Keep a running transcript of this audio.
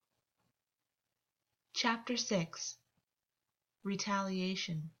Chapter 6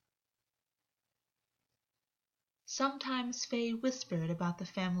 Retaliation. Sometimes Faye whispered about the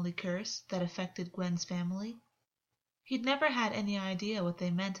family curse that affected Gwen's family. He'd never had any idea what they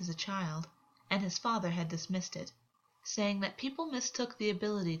meant as a child, and his father had dismissed it, saying that people mistook the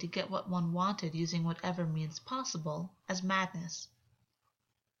ability to get what one wanted using whatever means possible as madness.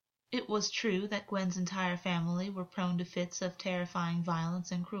 It was true that Gwen's entire family were prone to fits of terrifying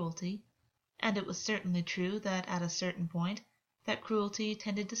violence and cruelty, and it was certainly true that at a certain point that cruelty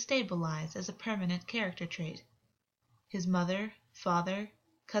tended to stabilize as a permanent character trait. His mother, father,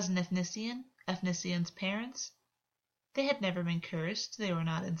 cousin Efnisien, Efnisien's parents, they had never been cursed, they were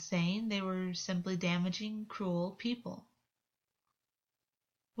not insane, they were simply damaging, cruel people.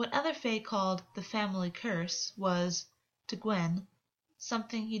 What other Faye called the family curse was, to Gwen,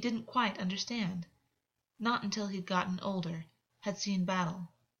 something he didn't quite understand. Not until he'd gotten older, had seen battle.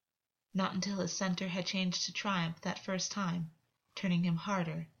 Not until his center had changed to triumph that first time, turning him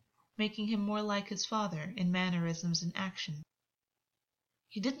harder, making him more like his father in mannerisms and action.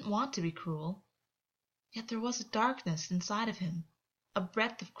 He didn't want to be cruel, yet there was a darkness inside of him, a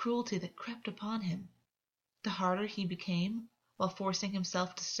breadth of cruelty that crept upon him. The harder he became, while forcing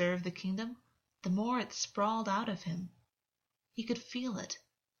himself to serve the kingdom, the more it sprawled out of him. He could feel it,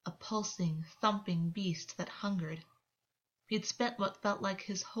 a pulsing, thumping beast that hungered. He had spent what felt like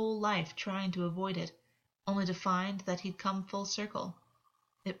his whole life trying to avoid it, only to find that he'd come full circle.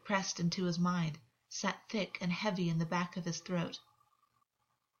 It pressed into his mind, sat thick and heavy in the back of his throat.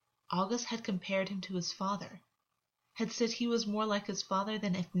 Augus had compared him to his father, had said he was more like his father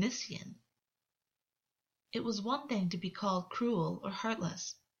than Efnisien. It was one thing to be called cruel or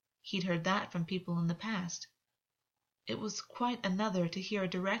heartless. He'd heard that from people in the past. It was quite another to hear a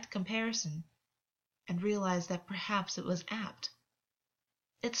direct comparison and realize that perhaps it was apt.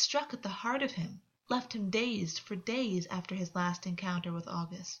 It struck at the heart of him, left him dazed for days after his last encounter with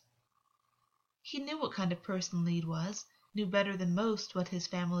Augus. He knew what kind of person Lead was, knew better than most what his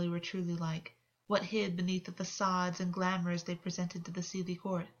family were truly like, what hid beneath the facades and glamours they presented to the Seelie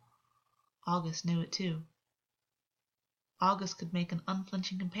court. Augus knew it too. Augus could make an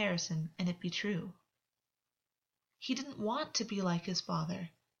unflinching comparison, and it be true. He didn't want to be like his father.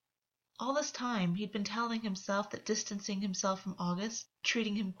 All this time he'd been telling himself that distancing himself from Augus,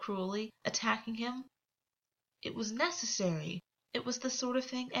 treating him cruelly, attacking him, it was necessary. It was the sort of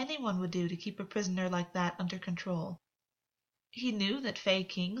thing anyone would do to keep a prisoner like that under control. He knew that Fae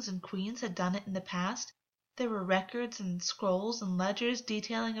kings and queens had done it in the past. There were records and scrolls and ledgers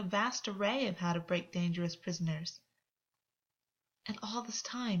detailing a vast array of how to break dangerous prisoners. And all this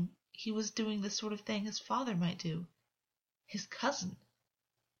time he was doing the sort of thing his father might do. His cousin.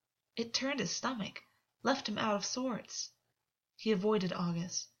 It turned his stomach, left him out of sorts. He avoided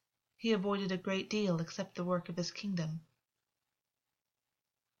Augus. He avoided a great deal except the work of his kingdom.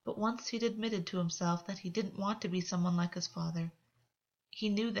 But once he'd admitted to himself that he didn't want to be someone like his father, he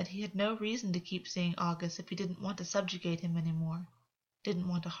knew that he had no reason to keep seeing Augus if he didn't want to subjugate him anymore, didn't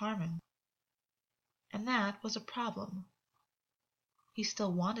want to harm him. And that was a problem. He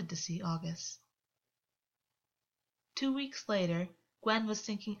still wanted to see Augus. 2 weeks later, Gwen was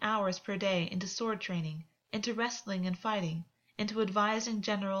sinking hours per day into sword training, into wrestling and fighting, into advising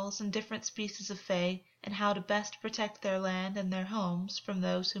generals and different species of Fae and how to best protect their land and their homes from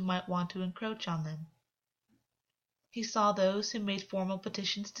those who might want to encroach on them. He saw those who made formal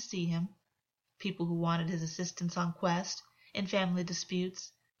petitions to see him, people who wanted his assistance on quest, in family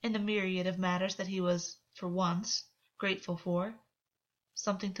disputes, in the myriad of matters that he was, for once, grateful for,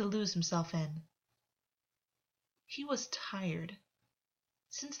 something to lose himself in. He was tired.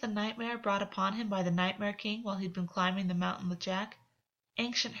 Since the nightmare brought upon him by the Nightmare King while he'd been climbing the mountain with Jack,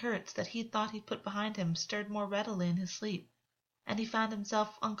 ancient hurts that he'd thought he'd put behind him stirred more readily in his sleep, and he found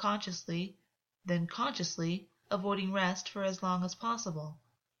himself unconsciously, then consciously, avoiding rest for as long as possible.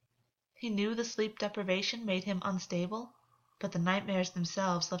 He knew the sleep deprivation made him unstable, but the nightmares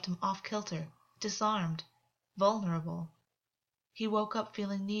themselves left him off-kilter, disarmed, vulnerable. He woke up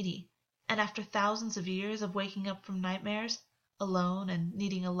feeling needy, and after thousands of years of waking up from nightmares, alone and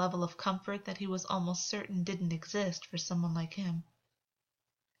needing a level of comfort that he was almost certain didn't exist for someone like him,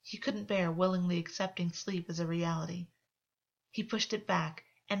 he couldn't bear willingly accepting sleep as a reality. He pushed it back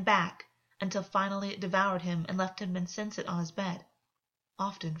and back until finally it devoured him and left him insensate on his bed,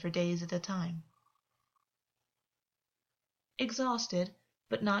 often for days at a time. Exhausted,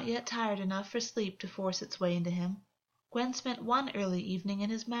 but not yet tired enough for sleep to force its way into him, Gwyn spent one early evening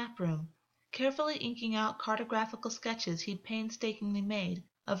in his map room, carefully inking out cartographical sketches he'd painstakingly made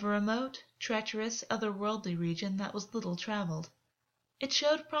of a remote, treacherous, otherworldly region that was little traveled. It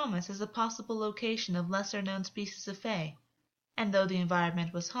showed promise as a possible location of lesser-known species of Fae, and though the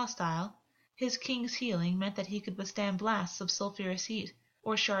environment was hostile, his king's healing meant that he could withstand blasts of sulphurous heat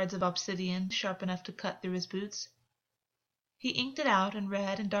or shards of obsidian sharp enough to cut through his boots. He inked it out in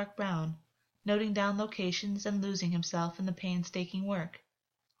red and dark brown, noting down locations and losing himself in the painstaking work.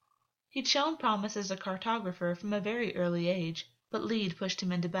 He'd shown promise as a cartographer from a very early age, but Lead pushed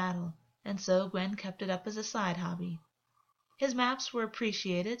him into battle, and so Gwyn kept it up as a side hobby. His maps were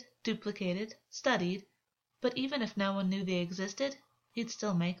appreciated, duplicated, studied, but even if no one knew they existed, he'd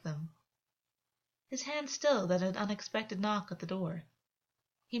still make them. His hand stilled at an unexpected knock at the door.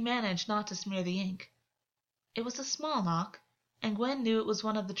 He managed not to smear the ink. It was a small knock, and Gwyn knew it was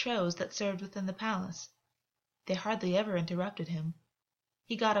one of the Trows that served within the palace. They hardly ever interrupted him.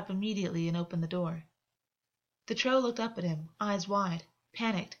 He got up immediately and opened the door. The Trow looked up at him, eyes wide,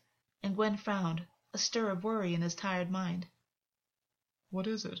 panicked, and Gwyn frowned, a stir of worry in his tired mind. What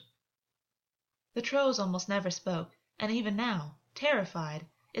is it? The Trows almost never spoke, and even now, terrified,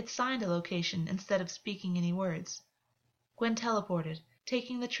 it signed a location instead of speaking any words. Gwyn teleported,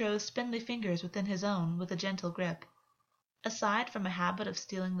 taking the Trow's spindly fingers within his own with a gentle grip. Aside from a habit of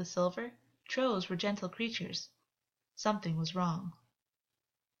stealing the silver, Trows were gentle creatures. Something was wrong.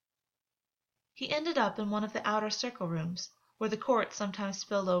 He ended up in one of the outer circle rooms, where the court sometimes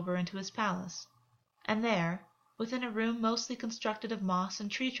spilled over into his palace. And there, within a room mostly constructed of moss and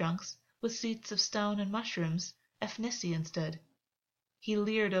tree trunks, with seats of stone and mushrooms, Efnisien stood. He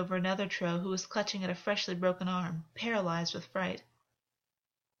leered over another Trow who was clutching at a freshly broken arm, paralyzed with fright.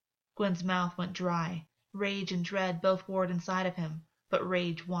 Gwyn's mouth went dry. Rage and dread both warred inside of him, but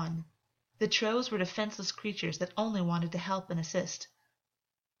rage won. The Trows were defenseless creatures that only wanted to help and assist.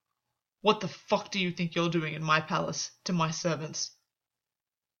 What the fuck do you think you're doing in my palace, to my servants?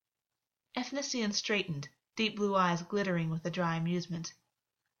 Efnisien straightened, deep blue eyes glittering with a dry amusement.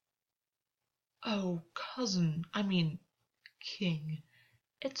 Oh, King,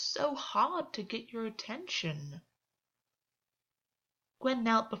 it's so hard to get your attention. Gwyn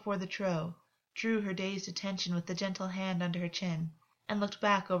knelt before the Trow, drew her dazed attention with the gentle hand under her chin, and looked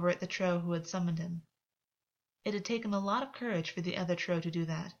back over at the Trow who had summoned him. It had taken a lot of courage for the other Trow to do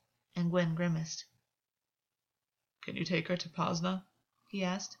that, and Gwyn grimaced. Can you take her to Pasna? He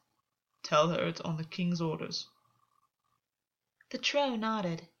asked. Tell her it's on the king's orders. The Trow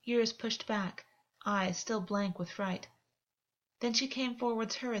nodded, ears pushed back, eyes still blank with fright. Then she came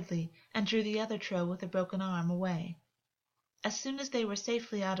forwards hurriedly and drew the other Trow with a broken arm away. As soon as they were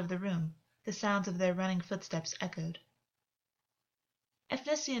safely out of the room, the sounds of their running footsteps echoed.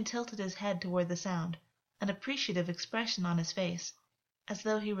 Efnisien tilted his head toward the sound, an appreciative expression on his face, as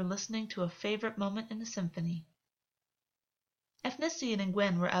though he were listening to a favorite moment in a symphony. Efnisien and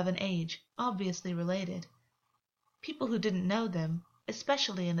Gwyn were of an age, obviously related. People who didn't know them,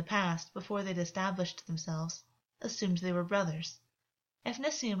 especially in the past before they'd established themselves, assumed they were brothers.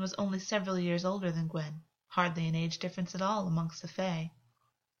 Efnisien was only several years older than Gwyn, hardly an age difference at all amongst the Fae.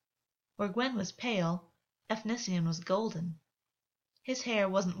 Where Gwyn was pale, Efnisien was golden. His hair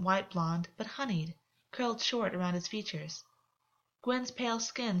wasn't white blonde, but honeyed, curled short around his features. Gwyn's pale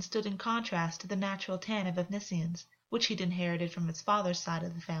skin stood in contrast to the natural tan of Efnisien's, which he'd inherited from his father's side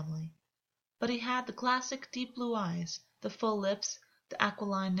of the family. But he had the classic deep blue eyes, the full lips, the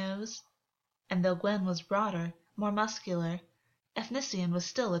aquiline nose. And though Gwyn was broader, more muscular, Efnisien was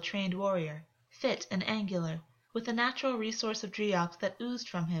still a trained warrior, fit and angular, with a natural resource of Driocht that oozed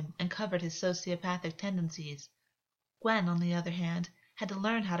from him and covered his sociopathic tendencies. Gwyn, on the other hand, had to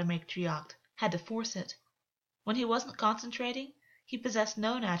learn how to make Driocht, had to force it. When he wasn't concentrating, he possessed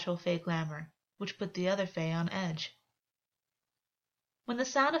no natural Fae glamour, which put the other Fae on edge. When the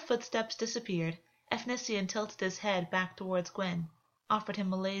sound of footsteps disappeared, Efnisien tilted his head back towards Gwyn, offered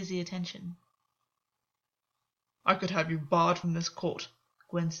him a lazy attention. I could have you barred from this court,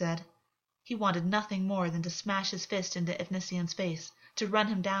 Gwyn said. He wanted nothing more than to smash his fist into Efnisien's face, to run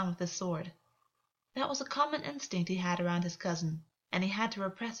him down with his sword. That was a common instinct he had around his cousin, and he had to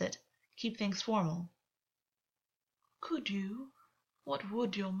repress it, keep things formal. Could you? What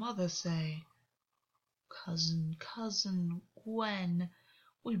would your mother say? Cousin, Gwyn,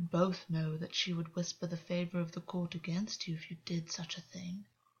 we both know that she would whisper the favor of the court against you if you did such a thing.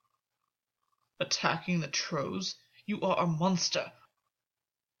 Attacking the Trows? You are a monster!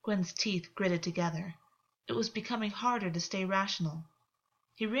 Gwyn's teeth gritted together. It was becoming harder to stay rational.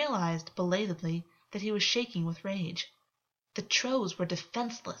 He realized, belatedly, that he was shaking with rage. The Trows were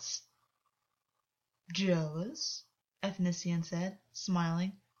defenseless. Jealous? Efnisien said,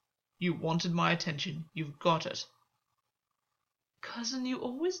 smiling. You wanted my attention. You've got it. Cousin, you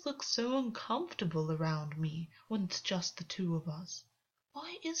always look so uncomfortable around me when it's just the two of us.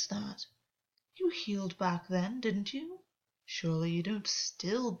 Why is that? You healed back then, didn't you? Surely you don't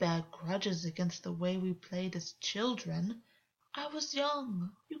still bear grudges against the way we played as children. I was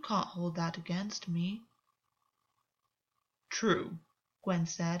young. You can't hold that against me. True, Gwyn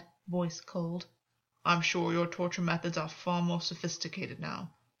said, voice cold. I'm sure your torture methods are far more sophisticated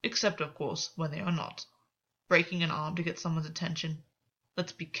now, except, of course, when they are not. Breaking an arm to get someone's attention.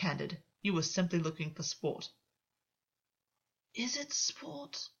 Let's be candid. You were simply looking for sport. Is it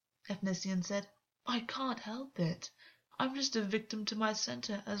sport? Efnisian said. I can't help it. I'm just a victim to my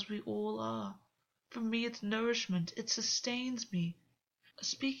center, as we all are. For me, it's nourishment. It sustains me.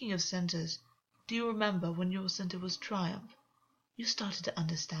 Speaking of centers, do you remember when your center was Triumph? You started to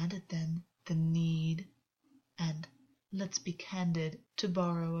understand it then, the need. And, let's be candid, to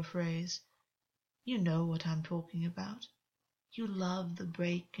borrow a phrase. You know what I'm talking about. You love the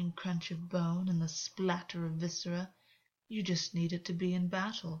break and crunch of bone and the splatter of viscera. You just need it to be in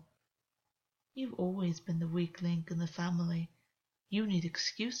battle. You've always been the weak link in the family. You need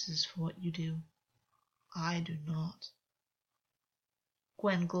excuses for what you do. I do not.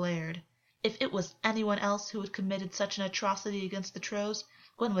 Gwyn glared. If it was anyone else who had committed such an atrocity against the Trows,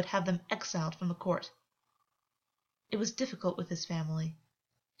 Gwyn would have them exiled from the court. It was difficult with his family.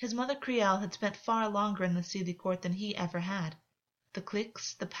 His mother Criel had spent far longer in the Seelie court than he ever had. The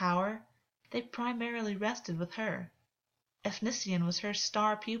cliques, the power, they primarily rested with her. Efnisian was her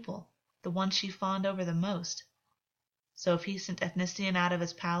star pupil, the one she fawned over the most. So if he sent Efnisian out of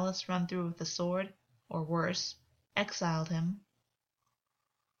his palace run through with a sword, or worse, exiled him.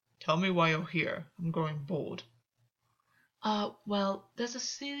 Tell me why you're here. I'm growing bored. Well, there's a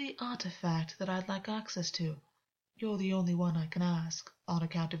Seelie artifact that I'd like access to. You're the only one I can ask, on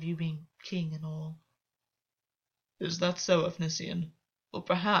account of you being king and all. Is that so, Efnisian? Well,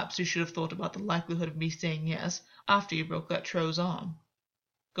 perhaps you should have thought about the likelihood of me saying yes after you broke that Trow's arm.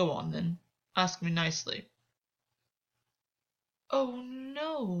 Go on, then. Ask me nicely. Oh,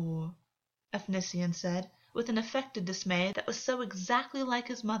 no, Efnisian said, with an affected dismay that was so exactly like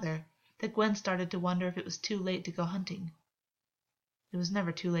his mother that Gwyn started to wonder if it was too late to go hunting. It was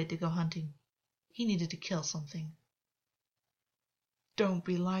never too late to go hunting. He needed to kill something. Don't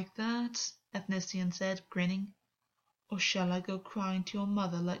be like that, Efnisian said, grinning. Or shall I go crying to your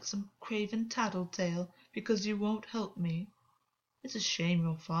mother like some craven tattletale because you won't help me? It's a shame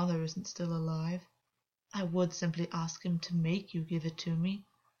your father isn't still alive. I would simply ask him to make you give it to me.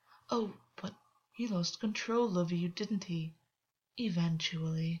 Oh, but he lost control over you, didn't he?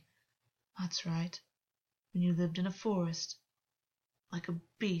 Eventually. That's right. When you lived in a forest. Like a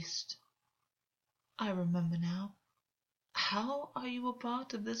beast. I remember now. How are you a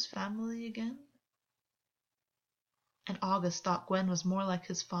part of this family again? And Augus thought Gwyn was more like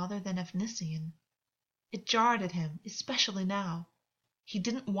his father than Efnisian. It jarred at him, especially now. He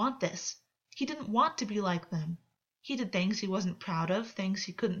didn't want this. He didn't want to be like them. He did things he wasn't proud of, things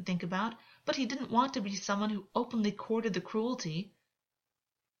he couldn't think about, but he didn't want to be someone who openly courted the cruelty.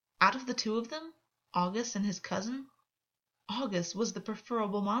 Out of the two of them, Augus and his cousin, Augus was the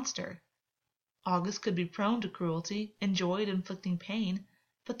preferable monster. Augus could be prone to cruelty, enjoyed inflicting pain,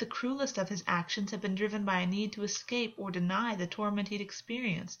 but the cruelest of his actions had been driven by a need to escape or deny the torment he'd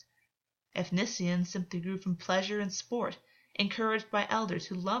experienced. Efnisian simply grew from pleasure and sport, encouraged by elders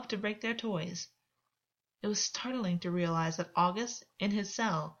who loved to break their toys. It was startling to realize that Augus, in his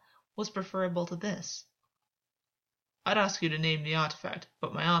cell, was preferable to this. I'd ask you to name the artifact,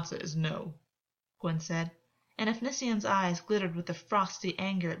 but my answer is no, Gwyn said, and Efnisian's eyes glittered with a frosty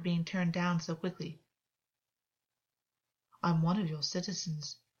anger at being turned down so quickly. I'm one of your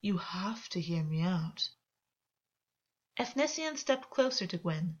citizens. You have to hear me out. Efnisian stepped closer to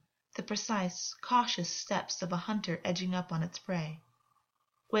Gwyn, the precise, cautious steps of a hunter edging up on its prey.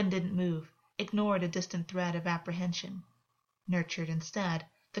 Gwyn didn't move, ignored a distant thread of apprehension, nurtured instead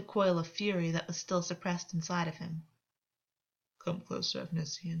the coil of fury that was still suppressed inside of him. Come closer,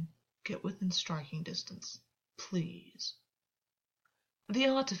 Efnisian. Get within striking distance. Please. The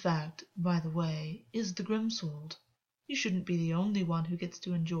artifact, by the way, is the Grimsword. You shouldn't be the only one who gets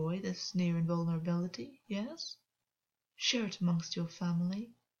to enjoy this near invulnerability, yes? Share it amongst your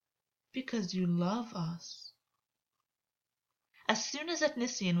family, because you love us. As soon as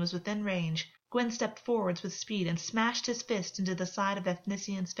Efnisian was within range, Gwyn stepped forwards with speed and smashed his fist into the side of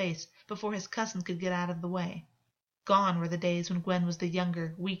Efnisian's face before his cousin could get out of the way. Gone were the days when Gwyn was the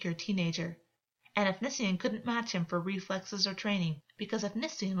younger, weaker teenager, and Efnisian couldn't match him for reflexes or training because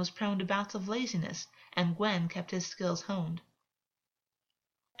Efnisian was prone to bouts of laziness and Gwyn kept his skills honed.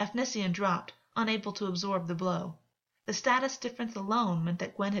 Efnisian dropped, unable to absorb the blow. The status difference alone meant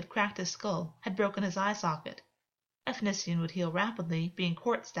that Gwyn had cracked his skull, had broken his eye socket. Ethnician would heal rapidly, being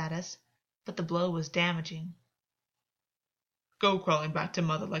court status, but the blow was damaging. Go crawling back to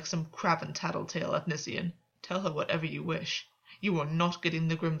mother like some craven tattletale, Ethnician. Tell her whatever you wish. You are not getting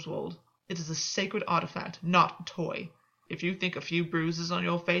the Grimswold. It is a sacred artifact, not a toy. If you think a few bruises on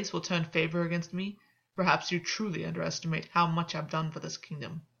your face will turn favor against me, perhaps you truly underestimate how much I've done for this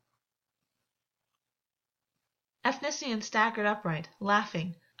kingdom. Ethnician staggered upright,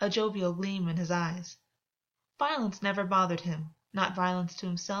 laughing, a jovial gleam in his eyes. Violence never bothered him, not violence to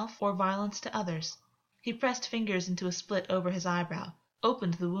himself or violence to others. He pressed fingers into a split over his eyebrow,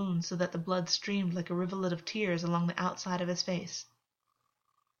 opened the wound so that the blood streamed like a rivulet of tears along the outside of his face.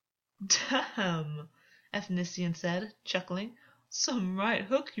 Damn, Ethnician said, chuckling. Some right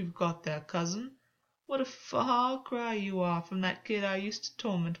hook you've got there, cousin. What a far cry you are from that kid I used to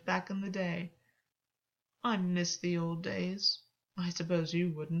torment back in the day. I miss the old days. I suppose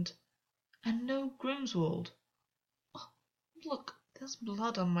you wouldn't. And no Grimswold. Oh, look, there's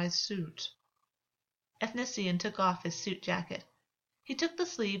blood on my suit. Ethnician took off his suit jacket. He took the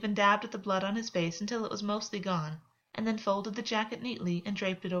sleeve and dabbed at the blood on his face until it was mostly gone, and then folded the jacket neatly and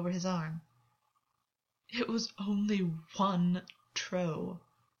draped it over his arm. It was only one tro,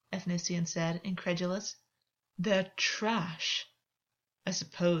 Ethnician said, incredulous. They're trash. I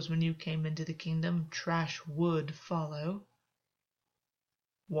suppose when you came into the kingdom, trash would follow.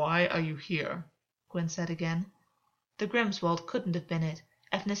 Why are you here? Gwyn said again. The Grimswold couldn't have been it.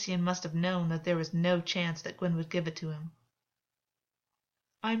 Ethnician must have known that there was no chance that Gwyn would give it to him.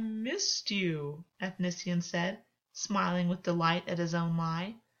 I missed you, Ethnician said, smiling with delight at his own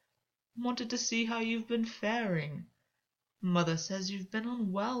lie. Wanted to see how you've been faring. Mother says you've been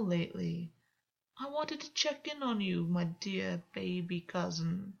unwell lately. I wanted to check in on you, my dear baby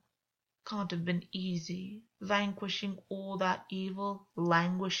cousin. Can't have been easy, vanquishing all that evil,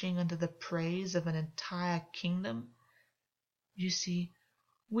 languishing under the praise of an entire kingdom. You see,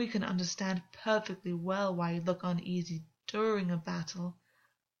 we can understand perfectly well why you look uneasy during a battle.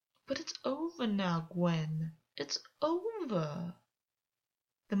 But it's over now, Gwyn. It's over.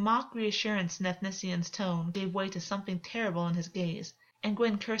 The mock reassurance in Ethnician's tone gave way to something terrible in his gaze, and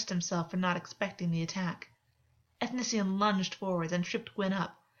Gwyn cursed himself for not expecting the attack. Ethnician lunged forward and tripped Gwyn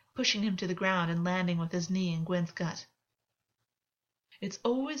up, pushing him to the ground and landing with his knee in Gwyn's gut. It's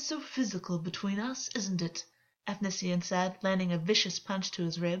always so physical between us, isn't it? Ethnician said, landing a vicious punch to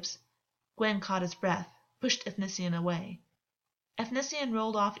his ribs. Gwyn caught his breath, pushed Ethnician away. Ethnician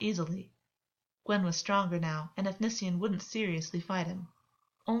rolled off easily. Gwyn was stronger now, and Ethnician wouldn't seriously fight him.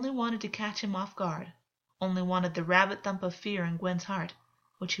 Only wanted to catch him off guard. Only wanted the rabbit thump of fear in Gwyn's heart,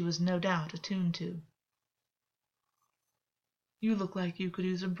 which he was no doubt attuned to. You look like you could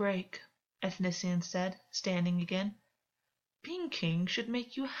use a break, Ethnician said, standing again. Being king should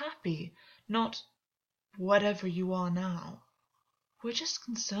make you happy, not whatever you are now. We're just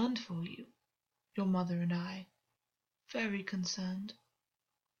concerned for you, your mother and I. Very concerned.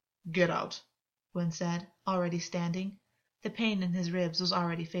 Get out, Gwyn said, already standing. The pain in his ribs was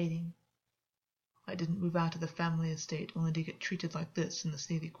already fading. I didn't move out of the family estate only to get treated like this in the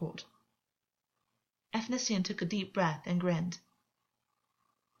Sneaky Court. Ethnician took a deep breath and grinned.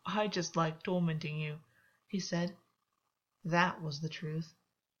 I just like tormenting you, he said. That was the truth.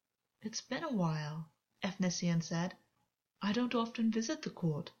 It's been a while, Ethnician said. I don't often visit the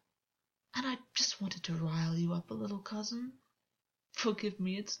court, and I just wanted to rile you up a little, cousin. Forgive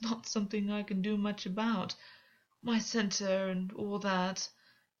me, it's not something I can do much about. My center and all that.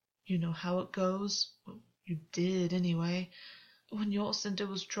 You know how it goes. Well, you did, anyway. When your center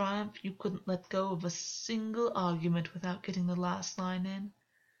was triumph, you couldn't let go of a single argument without getting the last line in.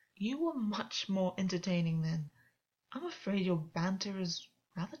 You were much more entertaining then. I'm afraid your banter is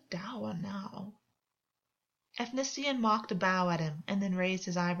rather dour now. Ethnician mocked a bow at him and then raised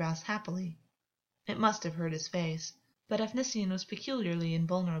his eyebrows happily. It must have hurt his face, but Ethnician was peculiarly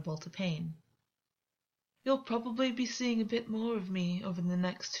invulnerable to pain. You'll probably be seeing a bit more of me over the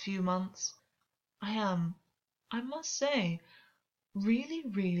next few months. I am, I must say, really,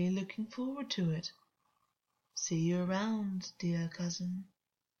 really looking forward to it. See you around, dear cousin.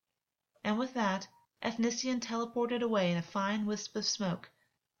 And with that, Ethnician teleported away in a fine wisp of smoke,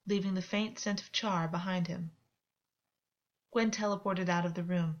 leaving the faint scent of char behind him. Gwyn teleported out of the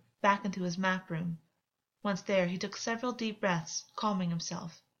room, back into his map room. Once there, he took several deep breaths, calming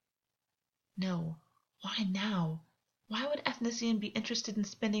himself. No, why now? Why would Ethnician be interested in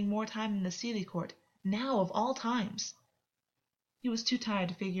spending more time in the Seelie Court, now of all times? He was too tired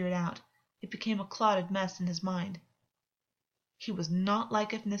to figure it out. It became a clotted mess in his mind. He was not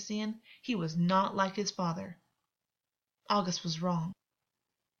like Ethnician. He was not like his father. Augus was wrong.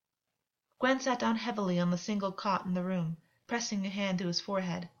 Gwyn sat down heavily on the single cot in the room, pressing a hand to his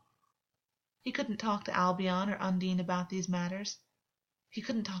forehead. He couldn't talk to Albion or Undine about these matters. He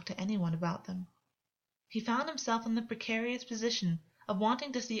couldn't talk to anyone about them. He found himself in the precarious position of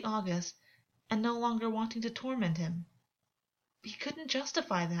wanting to see Augus and no longer wanting to torment him. He couldn't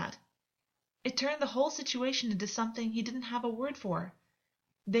justify that. It turned the whole situation into something he didn't have a word for.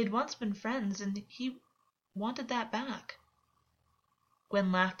 They'd once been friends, and he wanted that back.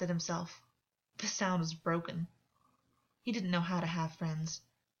 Gwyn laughed at himself. The sound was broken. He didn't know how to have friends.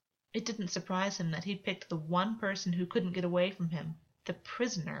 It didn't surprise him that he'd picked the one person who couldn't get away from him, the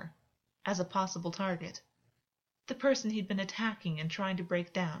prisoner, as a possible target. The person he'd been attacking and trying to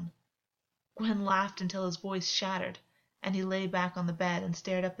break down. Gwyn laughed until his voice shattered, and he lay back on the bed and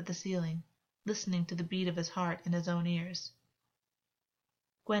stared up at the ceiling, listening to the beat of his heart in his own ears.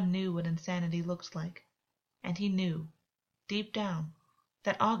 Gwyn knew what insanity looked like, and he knew, deep down,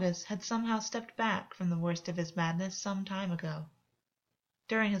 that Augus had somehow stepped back from the worst of his madness some time ago.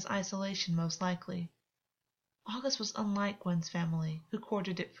 During his isolation, most likely. Augus was unlike Gwyn's family, who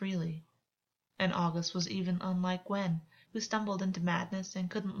courted it freely. And Augus was even unlike Gwyn, who stumbled into madness and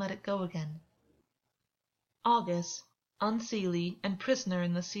couldn't let it go again. Augus, unseelie and prisoner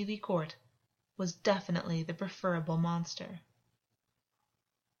in the Seelie court, was definitely the preferable monster.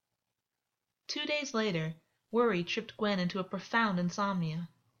 2 days later, worry tripped Gwyn into a profound insomnia,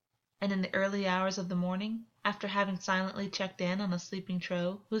 and in the early hours of the morning, after having silently checked in on a sleeping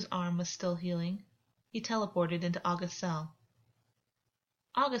Tro whose arm was still healing, he teleported into Augus' cell.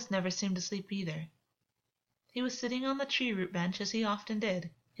 Augus never seemed to sleep either. He was sitting on the tree root bench as he often did,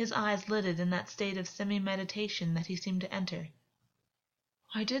 his eyes lidded in that state of semi-meditation that he seemed to enter.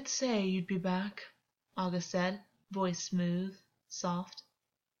 "I did say you'd be back," Augus said, voice smooth, soft.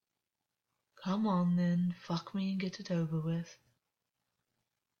 "Come on, then, fuck me and get it over with."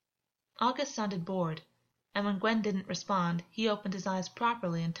 Augus sounded bored, and when Gwyn didn't respond, he opened his eyes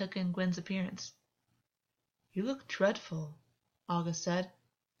properly and took in Gwyn's appearance. "You look dreadful," Augus said.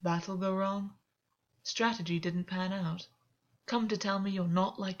 "Battle go wrong? Strategy didn't pan out? Come to tell me you're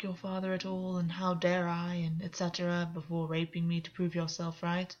not like your father at all, and how dare I, and etc., before raping me to prove yourself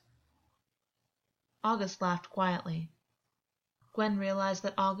right?" Augus laughed quietly. Gwyn realized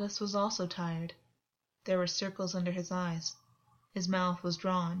that Augus was also tired. There were circles under his eyes. His mouth was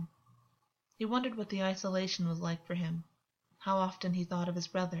drawn. He wondered what the isolation was like for him, how often he thought of his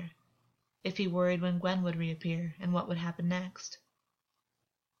brother, if he worried when Gwyn would reappear, and what would happen next.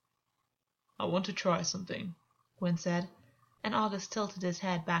 "I want to try something," Gwyn said, and Augus tilted his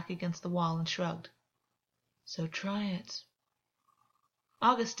head back against the wall and shrugged. "So try it."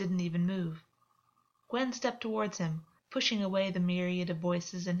 Augus didn't even move. Gwyn stepped towards him, pushing away the myriad of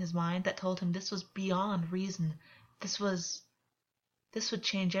voices in his mind that told him this was beyond reason. This would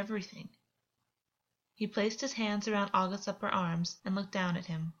change everything. He placed his hands around Augus' upper arms and looked down at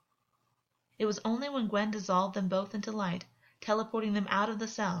him. It was only when Gwyn dissolved them both into light, teleporting them out of the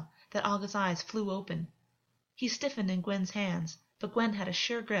cell, that Augus' eyes flew open. He stiffened in Gwyn's hands, but Gwyn had a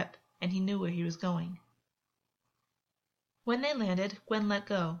sure grip, and he knew where he was going. When they landed, Gwyn let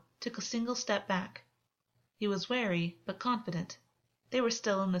go, took a single step back. He was wary, but confident. They were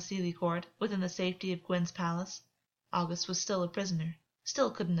still in the Seelie court, within the safety of Gwyn's palace. Augus was still a prisoner,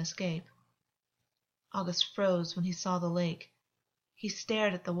 still couldn't escape. Augus froze when he saw the lake. He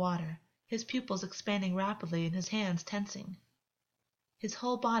stared at the water, his pupils expanding rapidly and his hands tensing. His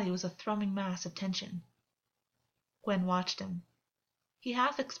whole body was a thrumming mass of tension. Gwyn watched him. He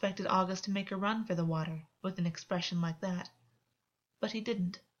half expected Augus to make a run for the water, with an expression like that. But he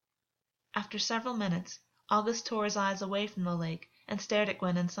didn't. After several minutes, Augus tore his eyes away from the lake and stared at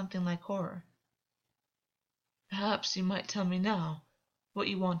Gwyn in something like horror. "Perhaps you might tell me now what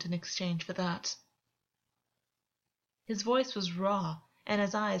you want in exchange for that." His voice was raw, and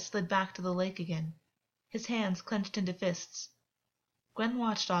his eyes slid back to the lake again. His hands clenched into fists. Gwyn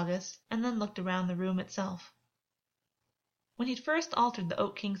watched Augus, and then looked around the room itself. When he'd first altered the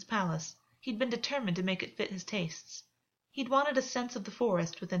Oak King's palace, he'd been determined to make it fit his tastes. He'd wanted a sense of the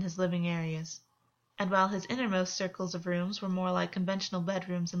forest within his living areas, and while his innermost circles of rooms were more like conventional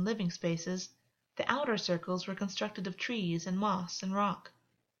bedrooms and living spaces, the outer circles were constructed of trees and moss and rock.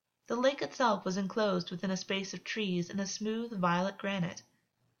 The lake itself was enclosed within a space of trees and a smooth violet granite.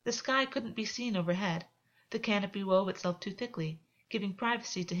 The sky couldn't be seen overhead. The canopy wove itself too thickly, giving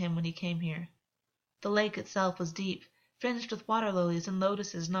privacy to him when he came here. The lake itself was deep, fringed with water lilies and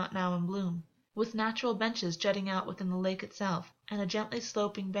lotuses not now in bloom, with natural benches jutting out within the lake itself, and a gently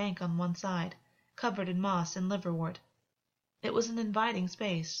sloping bank on one side, covered in moss and liverwort. It was an inviting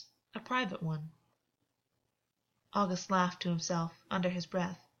space, a private one. Augus laughed to himself, under his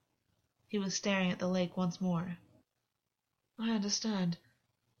breath. He was staring at the lake once more. I understand.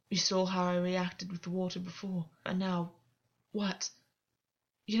 You saw how I reacted with the water before, and now, what?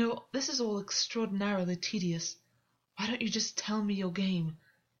 You know, this is all extraordinarily tedious. Why don't you just tell me your game?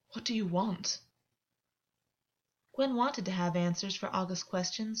 What do you want? Gwyn wanted to have answers for Augus'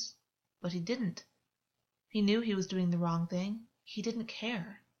 questions, but he didn't. He knew he was doing the wrong thing. He didn't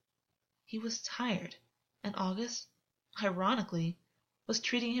care. He was tired, and Augus, ironically, was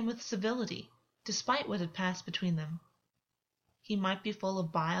treating him with civility, despite what had passed between them. He might be full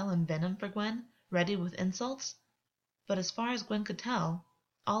of bile and venom for Gwyn, ready with insults, but as far as Gwyn could tell,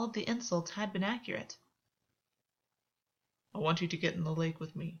 all of the insults had been accurate. I want you to get in the lake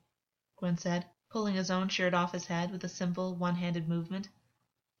with me, Gwyn said, pulling his own shirt off his head with a simple, one-handed movement.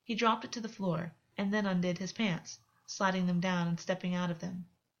 He dropped it to the floor, and then undid his pants, sliding them down and stepping out of them.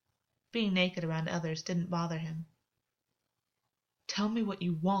 Being naked around others didn't bother him. Tell me what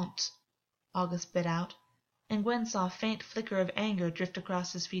you want, Augus bit out, and Gwyn saw a faint flicker of anger drift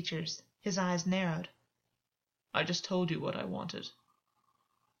across his features. His eyes narrowed. I just told you what I wanted.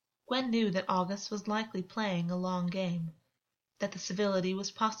 Gwyn knew that Augus was likely playing a long game, that the civility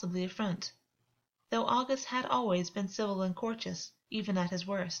was possibly a front, though Augus had always been civil and courteous, even at his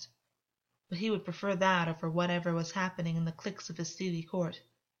worst. But he would prefer that over whatever was happening in the cliques of his seedy court.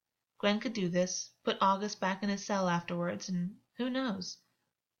 Gwyn could do this, put Augus back in his cell afterwards, and who knows?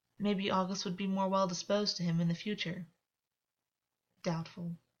 Maybe Augus would be more well disposed to him in the future.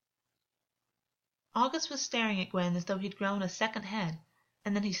 Doubtful. Augus was staring at Gwyn as though he'd grown a second head,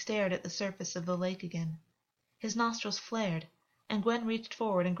 and then he stared at the surface of the lake again. His nostrils flared, and Gwyn reached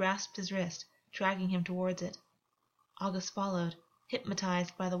forward and grasped his wrist, dragging him towards it. Augus followed,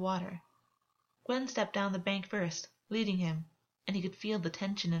 hypnotized by the water. Gwyn stepped down the bank first, leading him, and he could feel the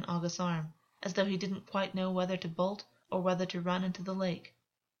tension in Augus' arm, as though he didn't quite know whether to bolt or whether to run into the lake.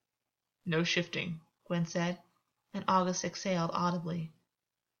 No shifting, Gwyn said, and Augus exhaled audibly.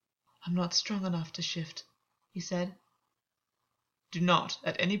 I'm not strong enough to shift, he said. Do not,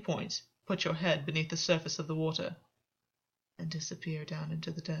 at any point, put your head beneath the surface of the water and disappear down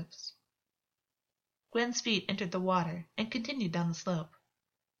into the depths. Gwyn's feet entered the water and continued down the slope.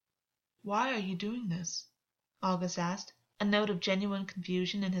 Why are you doing this? Augus asked, a note of genuine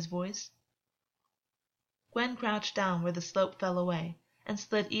confusion in his voice. Gwyn crouched down where the slope fell away and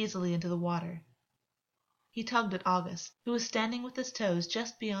slid easily into the water. He tugged at Augus, who was standing with his toes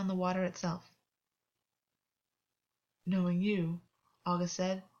just beyond the water itself. Knowing you, Augus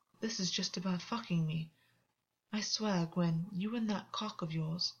said, this is just about fucking me. I swear, Gwyn, you and that cock of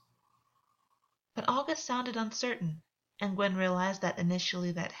yours. But Augus sounded uncertain, and Gwyn realized that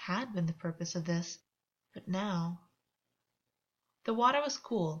initially that had been the purpose of this, but now... The water was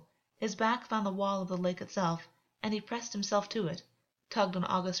cool. His back found the wall of the lake itself, and he pressed himself to it, tugged on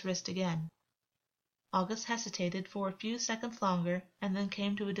Augus' wrist again. Augus hesitated for a few seconds longer and then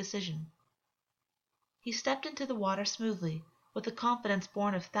came to a decision. He stepped into the water smoothly, with the confidence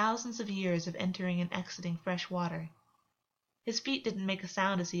born of thousands of years of entering and exiting fresh water. His feet didn't make a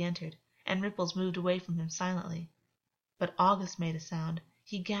sound as he entered, and ripples moved away from him silently. But Augus made a sound.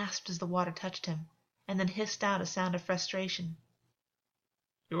 He gasped as the water touched him, and then hissed out a sound of frustration.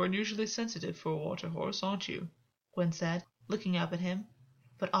 You're unusually sensitive for a water horse, aren't you? Gwyn said, looking up at him,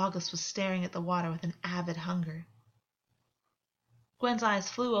 but Augus was staring at the water with an avid hunger. Gwyn's eyes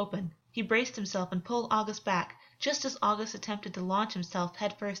flew open. He braced himself and pulled Augus back, just as Augus attempted to launch himself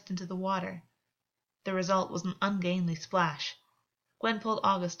headfirst into the water. The result was an ungainly splash. Gwyn pulled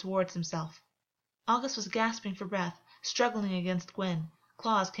Augus towards himself. Augus was gasping for breath, struggling against Gwyn.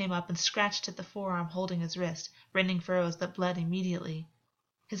 Claws came up and scratched at the forearm holding his wrist, rending furrows that bled immediately.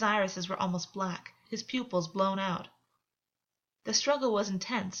 His irises were almost black, his pupils blown out. The struggle was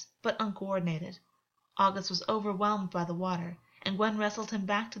intense, but uncoordinated. Augus was overwhelmed by the water, and Gwyn wrestled him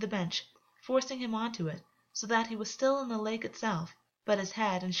back to the bench, forcing him onto it, so that he was still in the lake itself, but his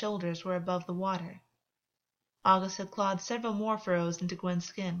head and shoulders were above the water. Augus had clawed several more furrows into Gwyn's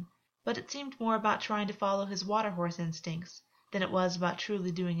skin, but it seemed more about trying to follow his water horse instincts than it was about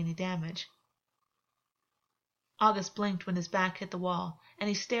truly doing any damage. Augus blinked when his back hit the wall, and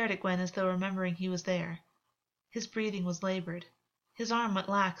he stared at Gwyn as though remembering he was there. His breathing was labored. His arm went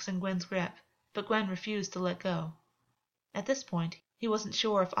lax in Gwyn's grip, but Gwyn refused to let go. At this point, he wasn't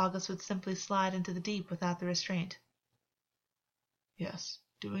sure if Augus would simply slide into the deep without the restraint. Yes,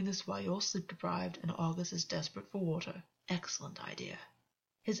 doing this while you're sleep-deprived and Augus is desperate for water. Excellent idea.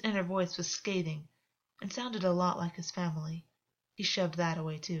 His inner voice was scathing, and sounded a lot like his family. He shoved that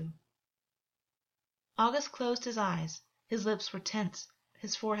away too. Augus closed his eyes. His lips were tense,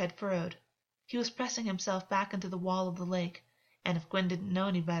 his forehead furrowed. He was pressing himself back into the wall of the lake, and if Gwyn didn't know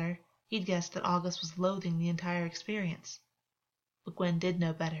any better, He'd guessed that Augus was loathing the entire experience. But Gwyn did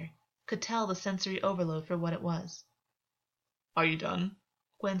know better, could tell the sensory overload for what it was. "Are you done?"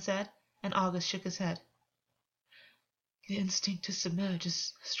 Gwyn said, and Augus shook his head. "The instinct to submerge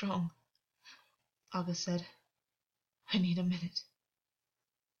is strong," Augus said. "I need a minute."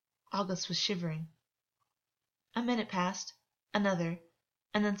 Augus was shivering. A minute passed, another,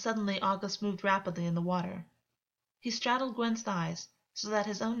 and then suddenly Augus moved rapidly in the water. He straddled Gwyn's thighs, so that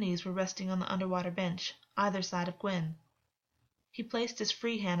his own knees were resting on the underwater bench, either side of Gwyn. He placed his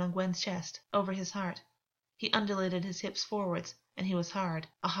free hand on Gwyn's chest, over his heart. He undulated his hips forwards, and he was hard,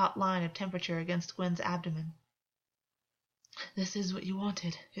 a hot line of temperature against Gwyn's abdomen. "This is what you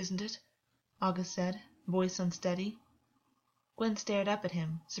wanted, isn't it?" Augus said, voice unsteady. Gwyn stared up at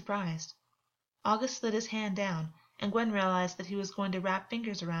him, surprised. Augus slid his hand down, and Gwyn realized that he was going to wrap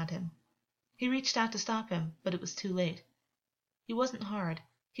fingers around him. He reached out to stop him, but it was too late. He wasn't hard.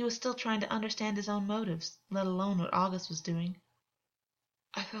 He was still trying to understand his own motives, let alone what Augus was doing.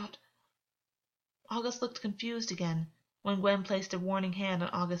 "I thought—" Augus looked confused again when Gwyn placed a warning hand on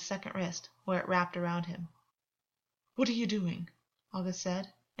Augus's second wrist, where it wrapped around him. "What are you doing?" Augus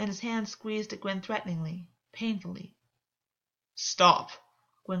said, and his hand squeezed at Gwyn threateningly, painfully. "Stop!"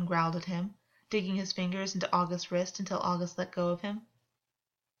 Gwyn growled at him, digging his fingers into Augus's wrist until Augus let go of him.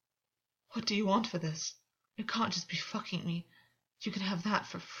 "What do you want for this? You can't just be fucking me. You can have that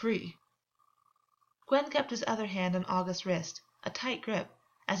for free." Gwyn kept his other hand on Augus's wrist, a tight grip,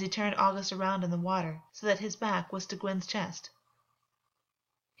 as he turned Augus around in the water so that his back was to Gwyn's chest.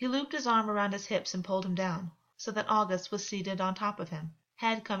 He looped his arm around his hips and pulled him down, so that Augus was seated on top of him,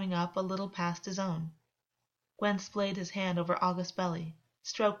 head coming up a little past his own. Gwyn splayed his hand over Augus's belly,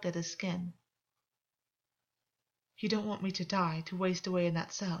 stroked at his skin. "You don't want me to die, to waste away in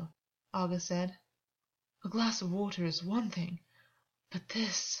that cell," Augus said. "A glass of water is one thing, but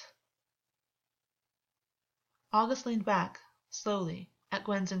this—" Augus leaned back, slowly, at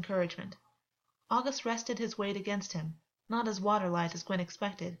Gwyn's encouragement. Augus rested his weight against him, not as water-light as Gwyn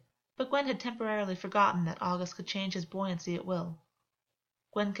expected, but Gwyn had temporarily forgotten that Augus could change his buoyancy at will.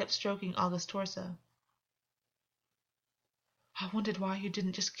 Gwyn kept stroking Augus's torso. "I wondered why you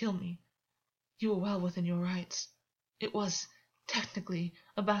didn't just kill me. You were well within your rights. It was, technically,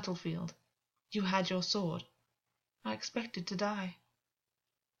 a battlefield. You had your sword. I expected to die."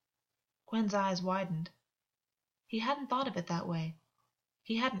 Gwyn's eyes widened. He hadn't thought of it that way.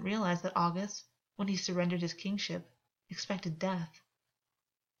 He hadn't realized that Augus, when he surrendered his kingship, expected death.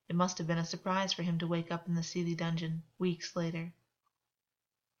 It must have been a surprise for him to wake up in the seedy dungeon, weeks later.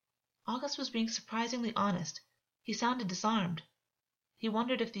 Augus was being surprisingly honest. He sounded disarmed. He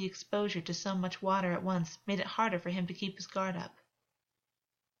wondered if the exposure to so much water at once made it harder for him to keep his guard up.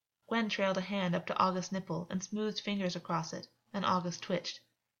 Gwyn trailed a hand up to Augus's nipple and smoothed fingers across it, and Augus twitched.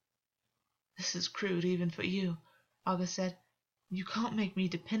 "This is crude even for you," Augus said. "You can't make me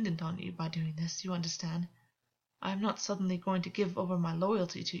dependent on you by doing this, you understand? I am not suddenly going to give over my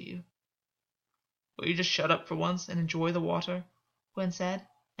loyalty to you." "Will you just shut up for once and enjoy the water?" Gwyn said,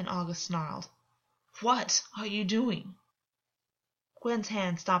 and Augus snarled. "What are you doing?" Gwyn's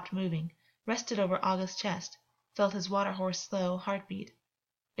hand stopped moving, rested over Augus's chest, felt his water-horse slow heartbeat.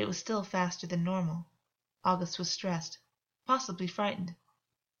 It was still faster than normal. Augus was stressed, possibly frightened.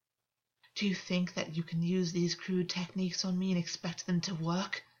 "Do you think that you can use these crude techniques on me and expect them to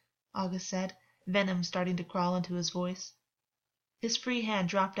work?" Augus said, venom starting to crawl into his voice. His free hand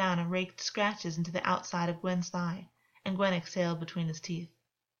dropped down and raked scratches into the outside of Gwyn's thigh, and Gwyn exhaled between his teeth.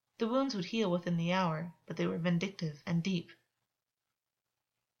 The wounds would heal within the hour, but they were vindictive and deep.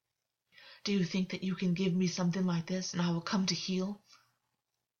 "Do you think that you can give me something like this and I will come to heal?"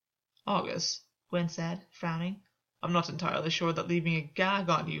 "Augus," Gwyn said, frowning, "I'm not entirely sure that leaving a gag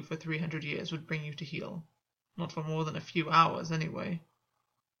on you for 300 years would bring you to heal. Not for more than a few hours, anyway."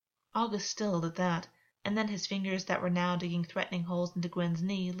 Augus stilled at that, and then his fingers that were now digging threatening holes into Gwyn's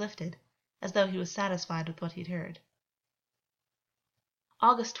knee lifted, as though he was satisfied with what he'd heard.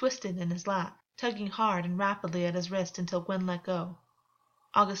 Augus twisted in his lap, tugging hard and rapidly at his wrist until Gwyn let go.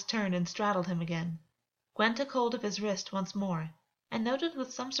 Augus turned and straddled him again. Gwyn took hold of his wrist once more, and noted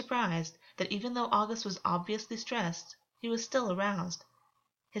with some surprise that even though Augus was obviously stressed, he was still aroused.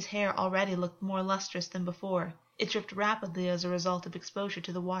 His hair already looked more lustrous than before. It dripped rapidly as a result of exposure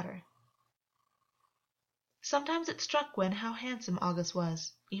to the water. Sometimes it struck Gwyn how handsome Augus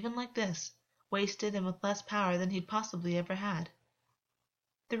was, even like this, wasted and with less power than he'd possibly ever had.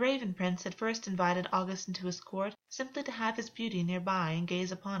 The Raven Prince had first invited Augus into his court simply to have his beauty nearby and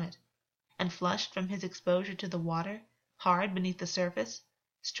gaze upon it, and flushed from his exposure to the water, hard beneath the surface,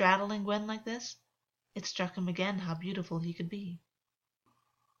 straddling Gwyn like this, it struck him again how beautiful he could be.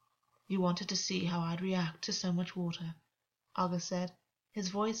 You wanted to see how I'd react to so much water, Augus said, his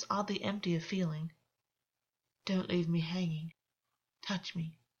voice oddly empty of feeling. Don't leave me hanging. Touch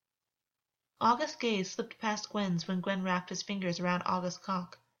me. August's gaze slipped past Gwyn's when Gwyn wrapped his fingers around August's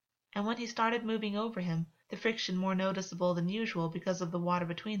cock, and when he started moving over him, the friction more noticeable than usual because of the water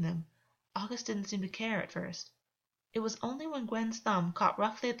between them, August didn't seem to care at first. It was only when Gwyn's thumb caught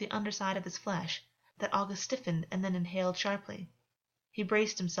roughly at the underside of his flesh that August stiffened and then inhaled sharply. He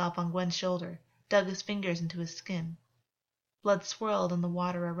braced himself on Gwyn's shoulder, dug his fingers into his skin. Blood swirled in the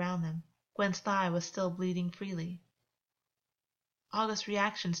water around them. Gwyn's thigh was still bleeding freely. August's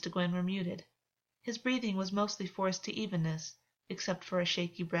reactions to Gwyn were muted. His breathing was mostly forced to evenness, except for a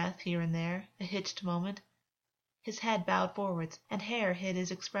shaky breath here and there, a hitched moment. His head bowed forwards, and hair hid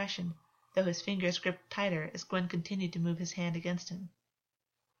his expression, though his fingers gripped tighter as Gwyn continued to move his hand against him.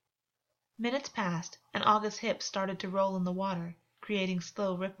 Minutes passed, and August's hips started to roll in the water, creating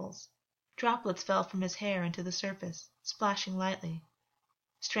slow ripples. Droplets fell from his hair into the surface, splashing lightly.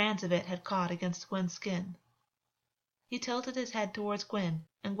 Strands of it had caught against Gwyn's skin. He tilted his head towards Gwyn,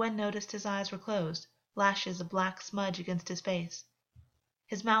 and Gwyn noticed his eyes were closed, lashes a black smudge against his face.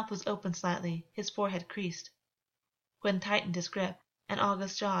 His mouth was open slightly, his forehead creased. Gwyn tightened his grip, and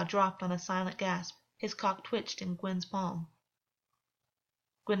August's jaw dropped on a silent gasp. His cock twitched in Gwyn's palm.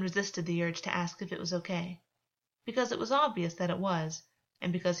 Gwyn resisted the urge to ask if it was okay, because it was obvious that it was,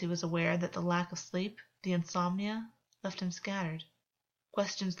 and because he was aware that the lack of sleep, the insomnia, left him scattered.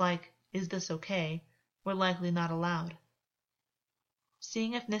 Questions like, "Is this okay?" were likely not allowed.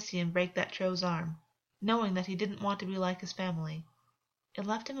 Seeing Efnisien break that Tro's arm, knowing that he didn't want to be like his family, it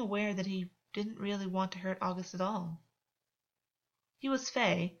left him aware that he didn't really want to hurt Augus at all. He was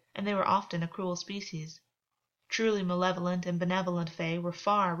Fae, and they were often a cruel species. Truly malevolent and benevolent Fae were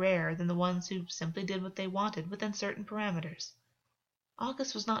far rarer than the ones who simply did what they wanted within certain parameters.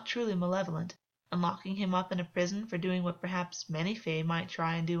 Augus was not truly malevolent, and locking him up in a prison for doing what perhaps many Fae might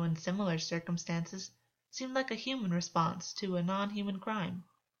try and do in similar circumstances seemed like a human response to a non-human crime.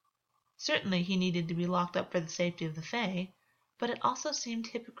 Certainly he needed to be locked up for the safety of the Fae, but it also seemed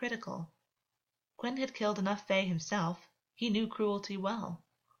hypocritical. Gwyn had killed enough Fae himself. He knew cruelty well.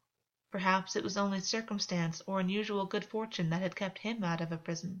 Perhaps it was only circumstance or unusual good fortune that had kept him out of a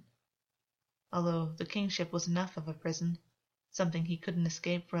prison. Although the kingship was enough of a prison, something he couldn't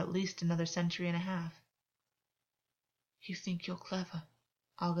escape for at least another century and a half. You think you're clever,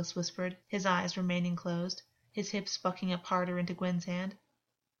 Augus whispered, his eyes remaining closed, his hips bucking up harder into Gwyn's hand.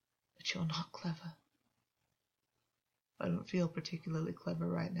 But you're not clever. I don't feel particularly clever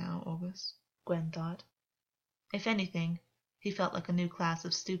right now, Augus, Gwyn thought. If anything, he felt like a new class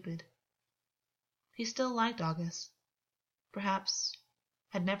of stupid. He still liked Augus. Perhaps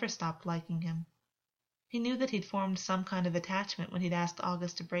had never stopped liking him. He knew that he'd formed some kind of attachment when he'd asked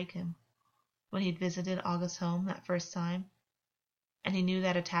Augus to break him, when he'd visited August's home that first time, and he knew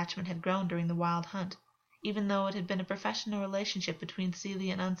that attachment had grown during the wild hunt, even though it had been a professional relationship between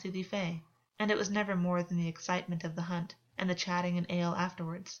Seelie and unseelie Fae, and it was never more than the excitement of the hunt and the chatting and ale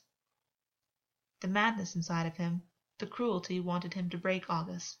afterwards. The madness inside of him, the cruelty, wanted him to break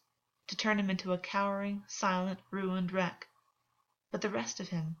Augus, to turn him into a cowering, silent, ruined wreck. But the rest of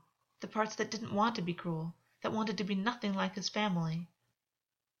him, the parts that didn't want to be cruel, that wanted to be nothing like his family,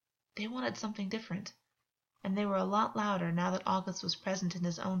 they wanted something different, and they were a lot louder now that Augus was present in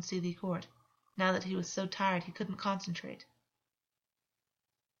his own Seelie court, now that he was so tired he couldn't concentrate.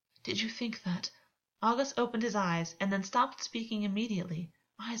 Did you think that? Augus opened his eyes and then stopped speaking immediately,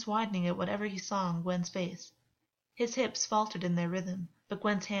 eyes widening at whatever he saw on Gwyn's face. His hips faltered in their rhythm, but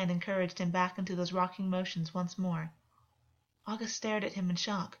Gwyn's hand encouraged him back into those rocking motions once more. Augus stared at him in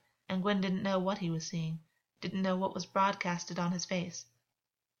shock, and Gwyn didn't know what he was seeing, didn't know what was broadcasted on his face.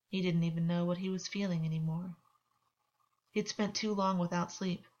 He didn't even know what he was feeling anymore. He'd spent too long without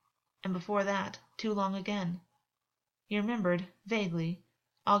sleep, and before that, too long again. He remembered, vaguely,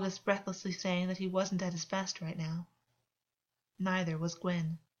 Augus breathlessly saying that he wasn't at his best right now. Neither was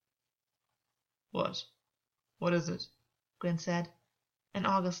Gwyn. What? What is it? Gwyn said, and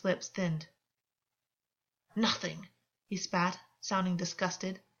August's lips thinned. Nothing, he spat, sounding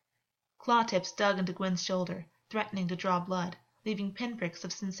disgusted. Claw tips dug into Gwyn's shoulder, threatening to draw blood, leaving pinpricks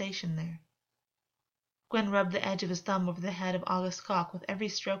of sensation there. Gwyn rubbed the edge of his thumb over the head of August's cock with every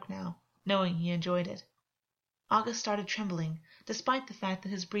stroke now, knowing he enjoyed it. Augus started trembling, despite the fact that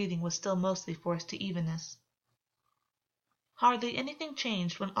his breathing was still mostly forced to evenness. Hardly anything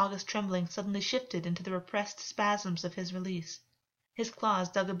changed when August's trembling suddenly shifted into the repressed spasms of his release. His claws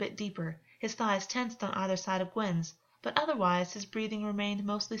dug a bit deeper, his thighs tensed on either side of Gwyn's, but otherwise his breathing remained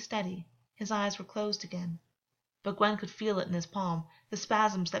mostly steady. His eyes were closed again. but Gwyn could feel it in his palm, the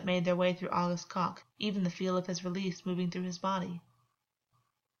spasms that made their way through August's cock, even the feel of his release moving through his body.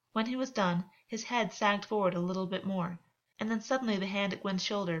 When he was done, his head sagged forward a little bit more, and then suddenly the hand at Gwyn's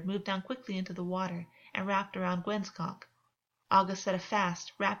shoulder moved down quickly into the water and wrapped around Gwyn's cock. Augus set a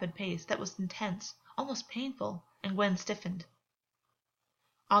fast, rapid pace that was intense, almost painful, and Gwyn stiffened.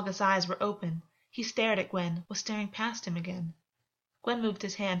 August's eyes were open. He stared at Gwyn, was staring past him again. Gwyn moved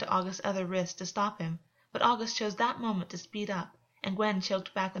his hand to August's other wrist to stop him, but Augus chose that moment to speed up, and Gwyn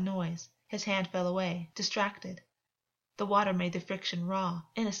choked back a noise. His hand fell away, distracted. The water made the friction raw,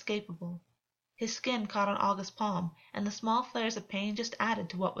 inescapable. His skin caught on August's palm, and the small flares of pain just added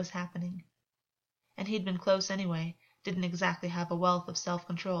to what was happening. And he'd been close anyway, didn't exactly have a wealth of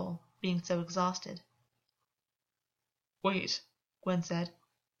self-control, being so exhausted. "Wait," Gwyn said,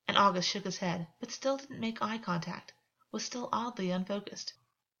 and Augus shook his head, but still didn't make eye contact, was still oddly unfocused.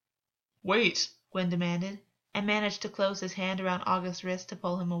 "Wait," Gwyn demanded, and managed to close his hand around August's wrist to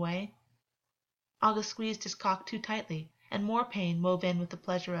pull him away. Augus squeezed his cock too tightly, and more pain wove in with the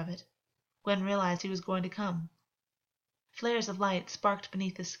pleasure of it. Gwyn realized he was going to come. Flares of light sparked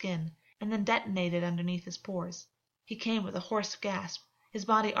beneath his skin, and then detonated underneath his pores. He came with a hoarse gasp, his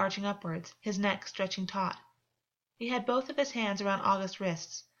body arching upwards, his neck stretching taut. He had both of his hands around August's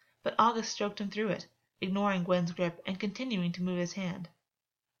wrists, but Augus stroked him through it, ignoring Gwyn's grip and continuing to move his hand.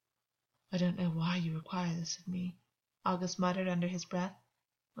 "I don't know why you require this of me," Augus muttered under his breath,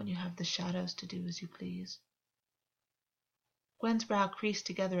 "when you have the shadows to do as you please." Gwyn's brow creased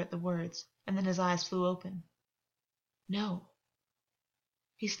together at the words, and then his eyes flew open. "No."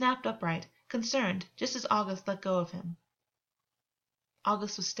 He snapped upright, concerned, just as Augus let go of him.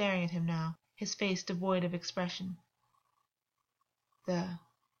 Augus was staring at him now, his face devoid of expression. "There,"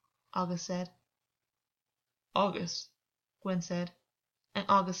 Augus said. "Augus," Gwyn said, and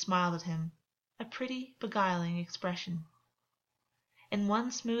Augus smiled at him, a pretty, beguiling expression. In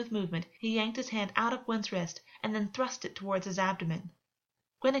one smooth movement he yanked his hand out of Gwyn's wrist and then thrust it towards his abdomen.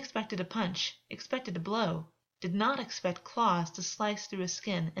 Gwyn expected a punch, expected a blow, did not expect claws to slice through his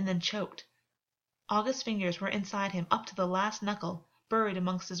skin, and then choked. August's fingers were inside him up to the last knuckle, buried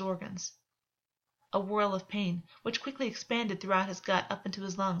amongst his organs. A whirl of pain, which quickly expanded throughout his gut up into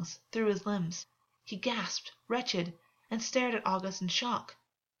his lungs, through his limbs. He gasped, wretched, and stared at Augus in shock.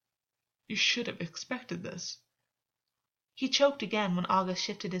 "You should have expected this." He choked again when Augus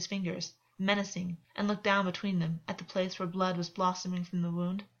shifted his fingers, menacing, and looked down between them at the place where blood was blossoming from the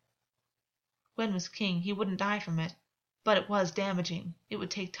wound. Gwyn was king, he wouldn't die from it, but it was damaging. It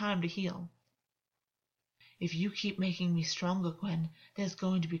would take time to heal. "If you keep making me stronger, Gwyn, there's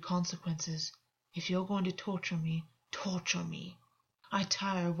going to be consequences. If you're going to torture me, torture me. I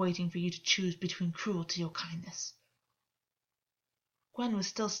tire of waiting for you to choose between cruelty or kindness." Gwyn was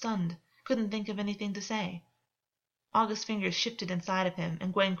still stunned, couldn't think of anything to say. August's fingers shifted inside of him,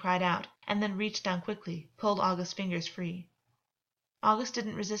 and Gwyn cried out, and then reached down quickly, pulled August's fingers free. Augus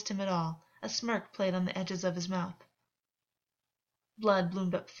didn't resist him at all. A smirk played on the edges of his mouth. Blood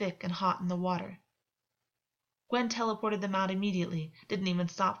bloomed up thick and hot in the water. Gwyn teleported them out immediately, didn't even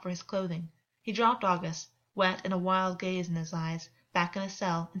stop for his clothing. He dropped Augus, wet and a wild gaze in his eyes, back in his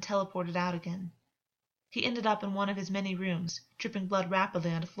cell, and teleported out again. He ended up in one of his many rooms, dripping blood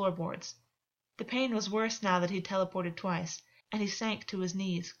rapidly onto floorboards. The pain was worse now that he'd teleported twice, and he sank to his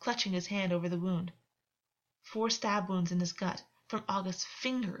knees, clutching his hand over the wound. 4 stab wounds in his gut, from August's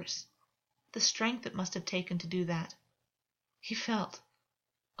fingers. The strength it must have taken to do that. He felt,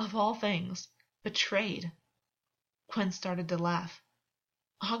 of all things, betrayed. Gwyn started to laugh.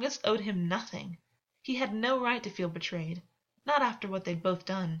 Augus owed him nothing. He had no right to feel betrayed, not after what they'd both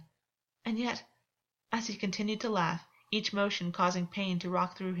done. And yet, as he continued to laugh, each motion causing pain to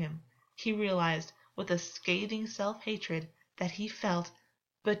rock through him, he realized, with a scathing self-hatred, that he felt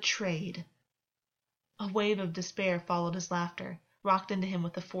betrayed. A wave of despair followed his laughter, rocked into him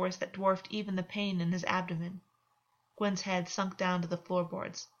with a force that dwarfed even the pain in his abdomen. Gwyn's head sunk down to the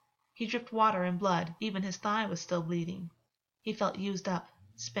floorboards. He dripped water and blood, even his thigh was still bleeding. He felt used up,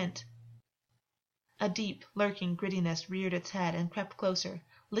 spent. A deep, lurking grittiness reared its head and crept closer,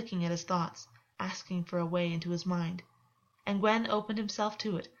 licking at his thoughts, asking for a way into his mind. And Gwyn opened himself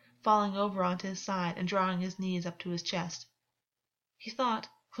to it, falling over onto his side and drawing his knees up to his chest. He thought,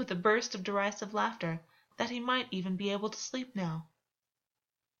 with a burst of derisive laughter, that he might even be able to sleep now.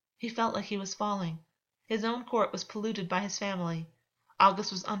 He felt like he was falling. His own court was polluted by his family.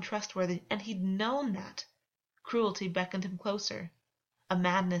 Augus was untrustworthy, and he'd known that. Cruelty beckoned him closer. A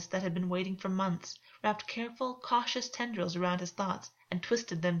madness that had been waiting for months wrapped careful, cautious tendrils around his thoughts and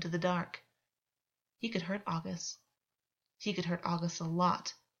twisted them to the dark. He could hurt Augus. He could hurt Augus a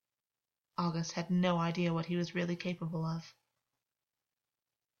lot. Augus had no idea what he was really capable of.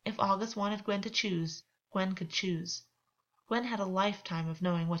 If Augus wanted Gwyn to choose, Gwyn could choose. Gwyn had a lifetime of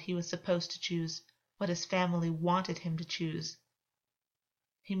knowing what he was supposed to choose, what his family wanted him to choose.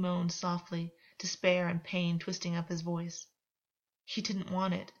 He moaned softly, despair and pain twisting up his voice. He didn't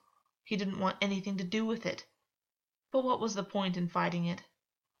want it. He didn't want anything to do with it. But what was the point in fighting it?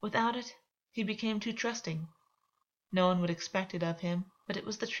 Without it, he became too trusting. No one would expect it of him, but it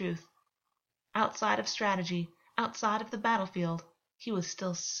was the truth. Outside of strategy, outside of the battlefield, he was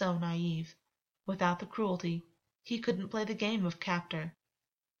still so naive. Without the cruelty, he couldn't play the game of captor.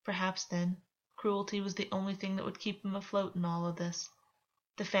 Perhaps, then, cruelty was the only thing that would keep him afloat in all of this.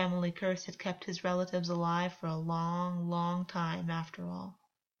 The family curse had kept his relatives alive for a long, long time, after all.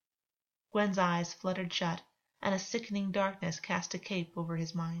 Gwyn's eyes fluttered shut, and a sickening darkness cast a cape over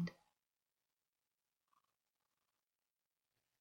his mind.